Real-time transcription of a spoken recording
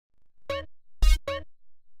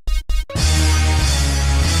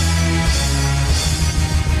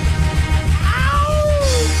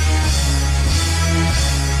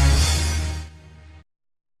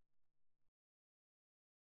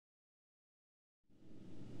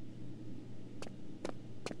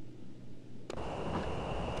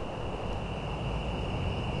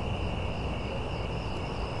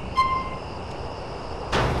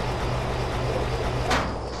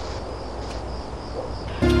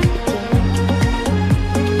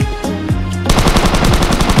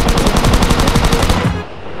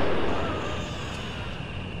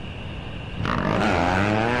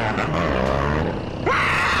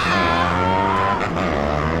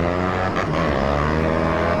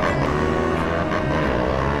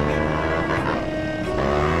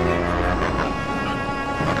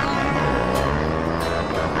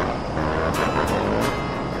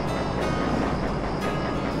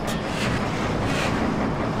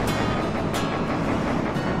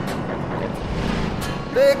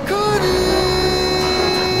बेखुदी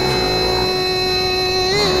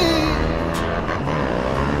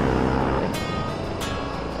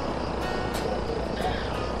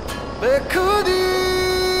बेखुदी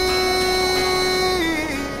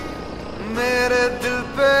मेरे दिल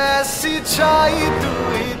पे ऐसी छाई तू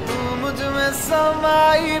ही तू मुझ में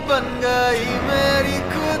समाई बन गई मेरी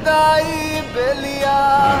खुदाई बेलिया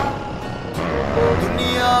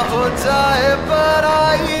दुनिया हो जाए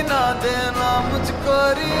पराई ना देना मुझको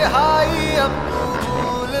रिहाई अब तू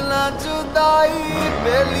भूलना जुदाई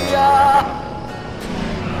बेलिया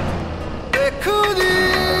बेखुदी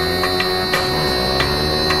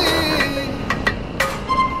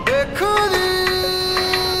बेखुदी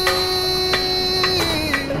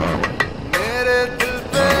मेरे दिल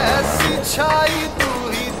पे ऐसी छाई तू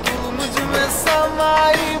ही तू मुझ में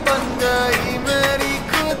समाई बन गई मेरी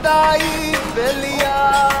खुदाई बेलिया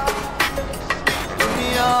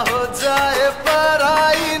दुनिया हो जाए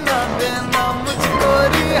पराई ना देना मुझको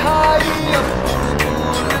रिहाई अब तू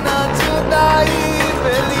भूलना जुदाई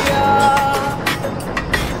बेलिया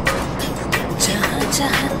जहाँ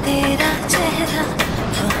जहाँ तेरा चेहरा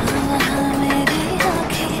वहाँ वहाँ मेरी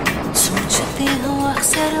आँखें सोचती हूँ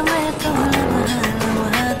अक्सर मैं तो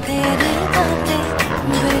वहाँ तेरी बातें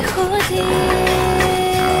बेखुदी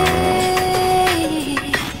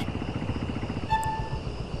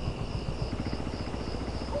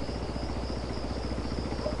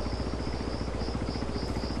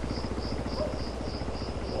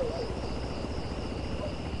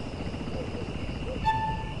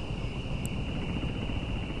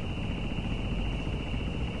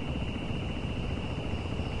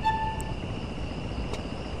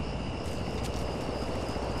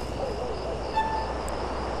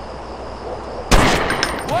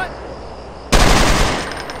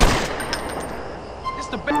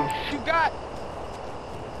the best you got.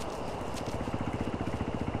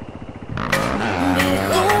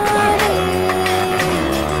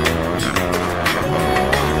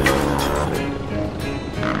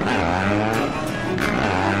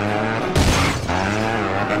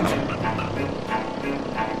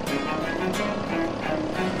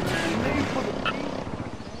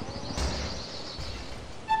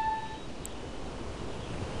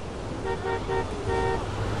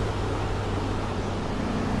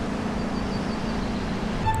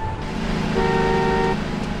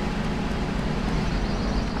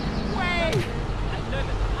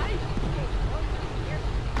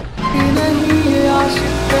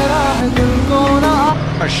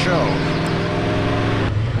 A show.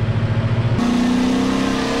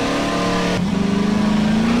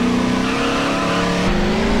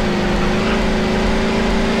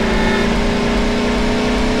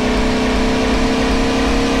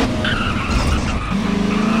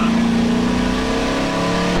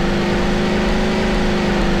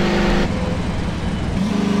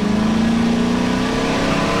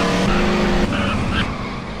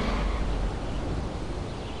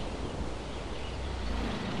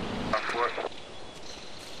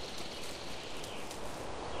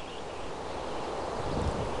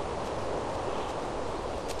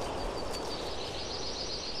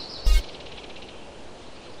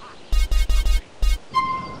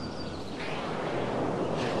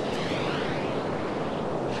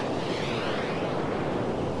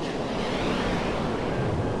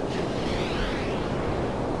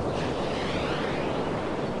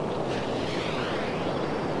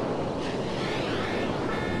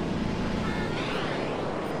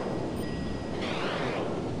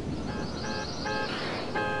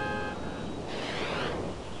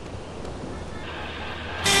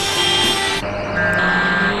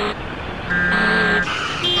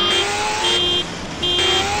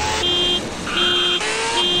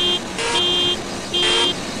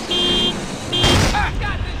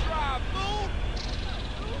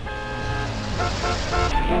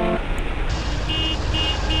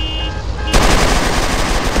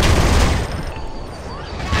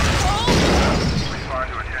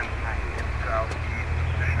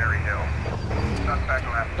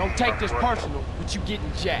 Don't take this personal, but you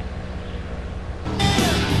getting jacked.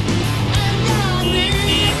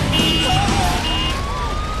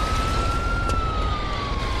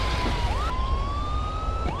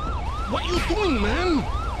 What you doing, man?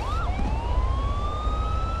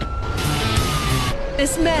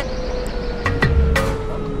 This man.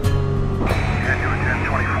 Head to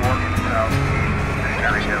 1024 south,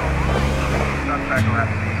 Missionary Hill. Suspect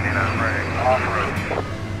left seen on Reddit, off-road.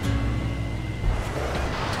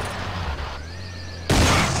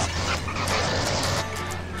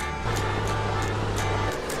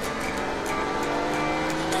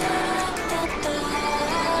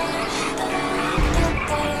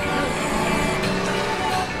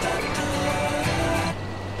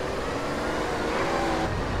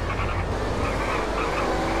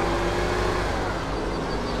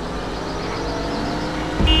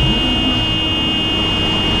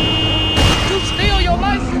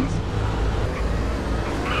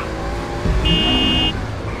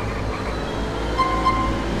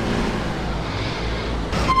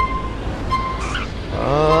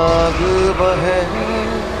 बहे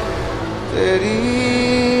तेरी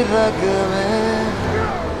रग में,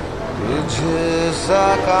 तुझे सा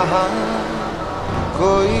कहाँ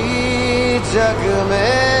कोई जग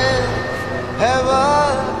में है।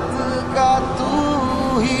 वक्त का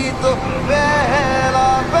तू ही तो पहला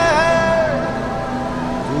पहर,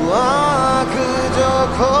 तू आँख जो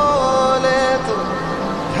खोले तो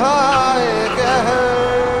ढाए कहर।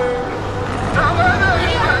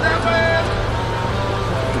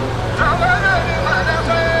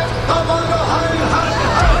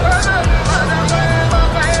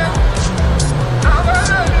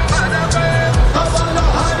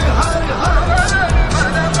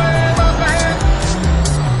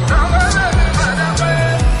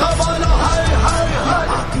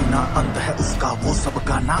 वो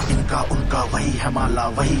सबका ना इनका उनका, वही है माला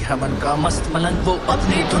वही है मन का, मस्त मलंग वो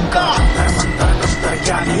अपनी धुन का। अंतर मंतर अंतर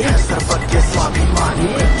ज्ञानी है सर्वज्ञ स्वाभिमानी,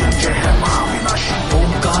 मृत्युंजय है महाविनाशी,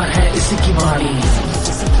 ओंकार है इसी की वाणी।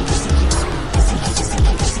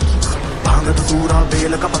 भांग धतूरा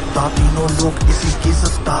बेल का पत्ता, तीनों लोग इसी की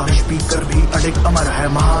सत्ता, विष पीकर भी अडिग अमर है,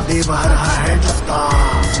 महादेव हर है जत्ता।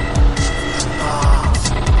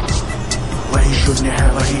 वही शून्य है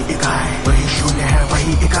वही इकाई, वही शून्य है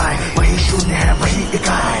वही इकाई, वही शून्य है वही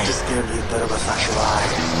इकाई, जिसके भीतर बसा शिवाय।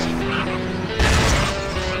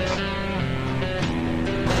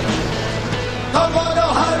 बोलो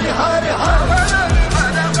हर हर हर,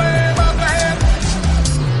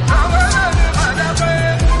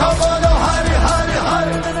 बोलो हर हर हर।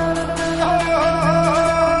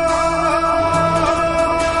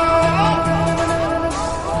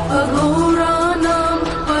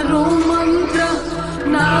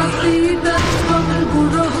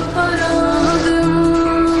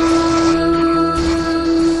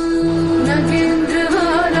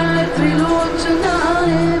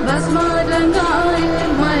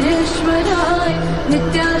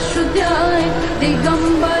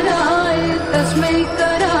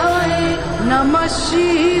 नमः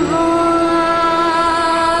शिवाय।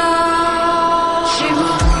 शिव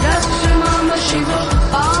रक्ष मम शिव,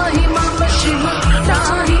 पाहि मम शिव,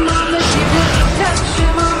 त्राहि मम शिव, रक्ष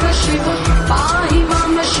मम शिव, पाहि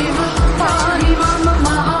मम शिव, पाहि मम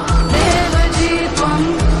महादेव जी त्वं,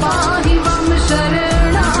 पाहि मम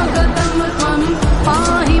शरणागतं त्वं,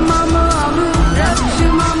 पाहि मम रक्ष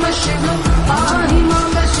मम शिव, पाहि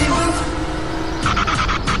मम शिव।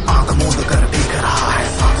 आंख मूंद कर देख रहा है,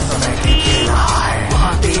 समय की खेल रहा है,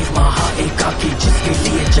 महादेव महा एकाकी, जिसके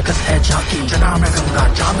लिए जगत है झांकी। जना में गंगा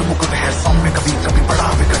चांद मुकुट है, सौम्य कभी कभी बड़ा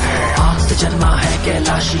विकट है, आग से जन्मा है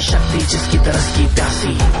कैलाशी शक्ति, जिसकी तरस की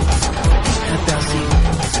प्यासी है प्यासी।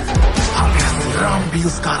 राम भी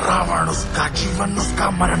उसका, रावण उसका, जीवन उसका,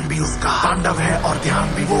 मरण भी उसका, तांडव है और ध्यान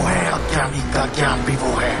भी वो है, अज्ञानी का ज्ञान भी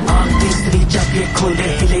वो है। आग तीसरी जब ये खोले,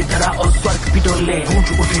 हिले धरा और स्वर्ग भी डोले,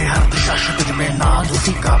 गूंज उठे हर दिशा शब्द में नाद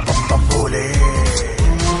उसी का बम बम बोले।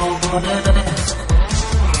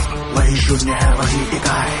 वही शून्य है वही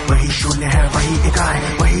इकाई, वही शून्य है वही इकाई,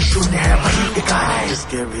 वही शून्य है वही इकाई,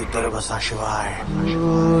 जिसके भीतर बसा शिवाय।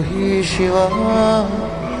 वही शिवा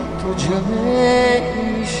तुझमें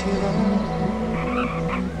ही शिवा,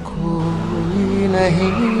 कोई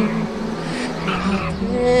नहीं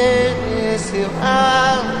तेरे सिवा।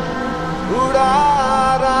 उड़ा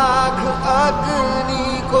राख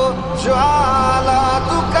अग्नि को ज्वाला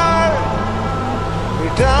तू कर,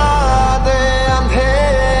 मिटा दे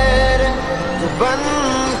अंधेरे तू बन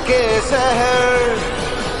के शहर।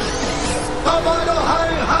 बोलो हर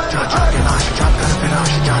हर जा जा के लाश जाकर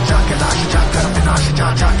विनाश, जा जा के लाश जाकर विनाश, जा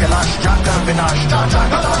जा के लाश जाकर विनाश, जा जा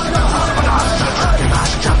के लाश जाकर विनाश, जा जा के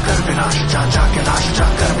लाश जाकर विनाश, जा जा के लाश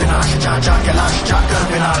जाकर विनाश, जा जा के लाश जाकर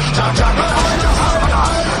विनाश, जा जा के लाश जाकर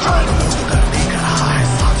विनाश। कर देख रहा है,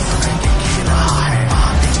 साथ समय के खेल रहा है,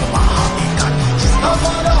 महादेव महा एकाकी, जिसका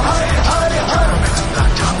बोलो हर हर हर। गंगा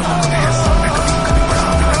चांद मुकुट है, सब में कभी कभी बड़ा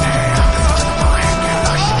विकट है, आग से जन्मा है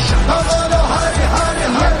कैलाशी शक्ति। बोलो हर हर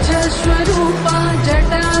हर। स्वरूपा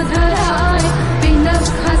जटाधराय, पिनक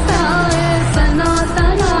खसाय,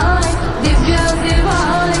 सनातनाय, दिव्य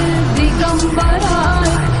देवाय, दिगंबराय,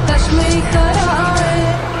 तस्मै कराय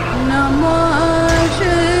नमः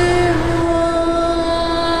शिवाय।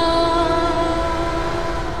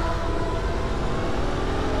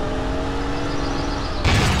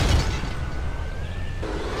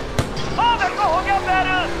 मेरे को हो गया पैर,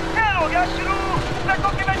 खेल हो गया शुरू। देखो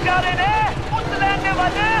कि मैं जा रहे ने उस लैंड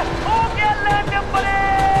वाले हो गया लैंड परे।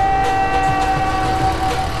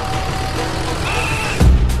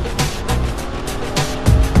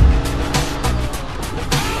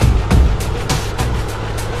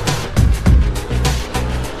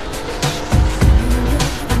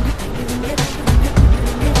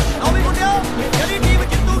 टीम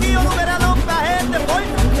जितूगी, मेरा लोग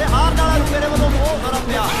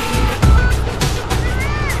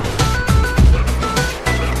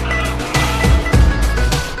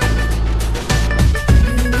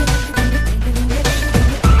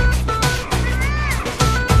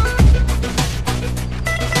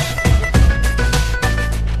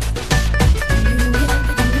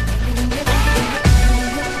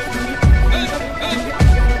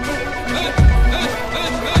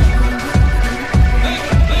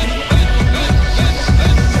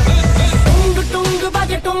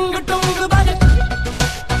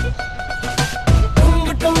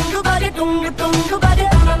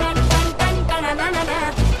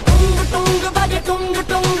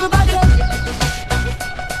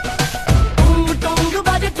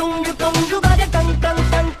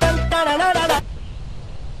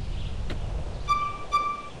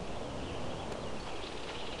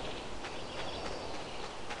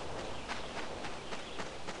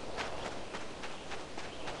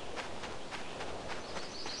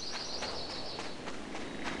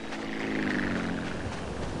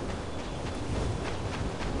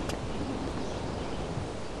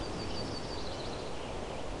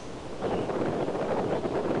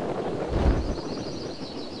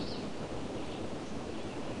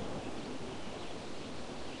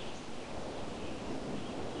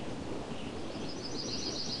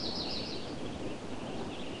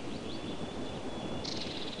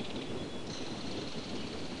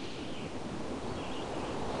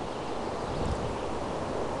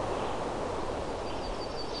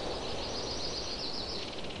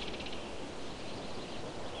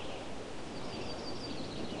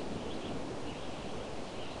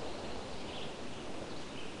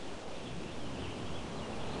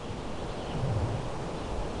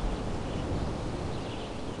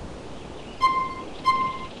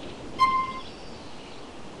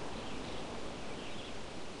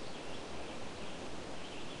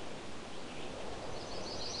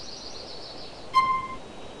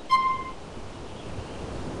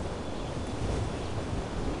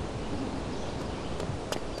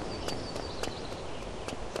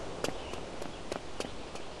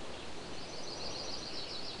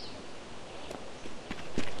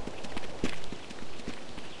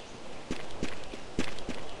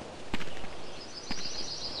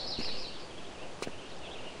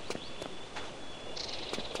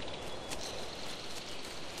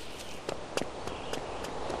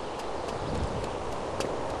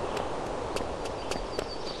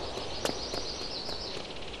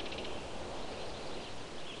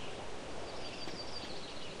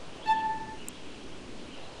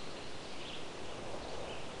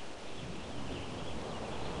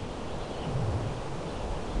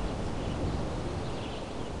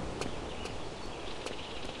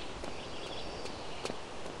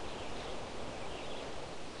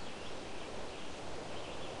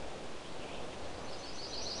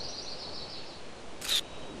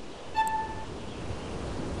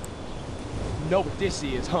know what this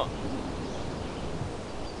is, huh?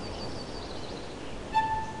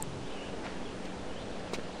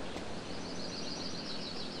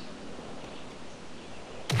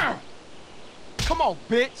 Come on,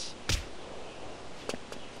 bitch!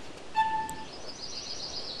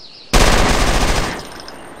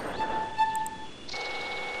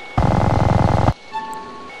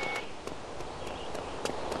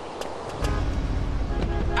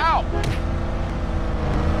 Ow!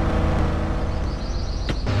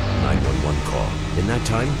 911 call. In that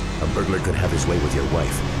time, a burglar could have his way with your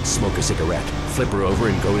wife. Smoke a cigarette, flip her over,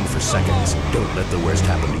 and go in for seconds. Don't let the worst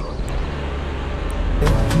happen to you.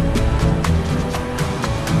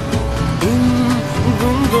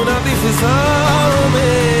 गुनगुनाती फिजाओं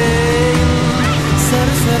में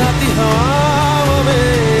सरसराती हवा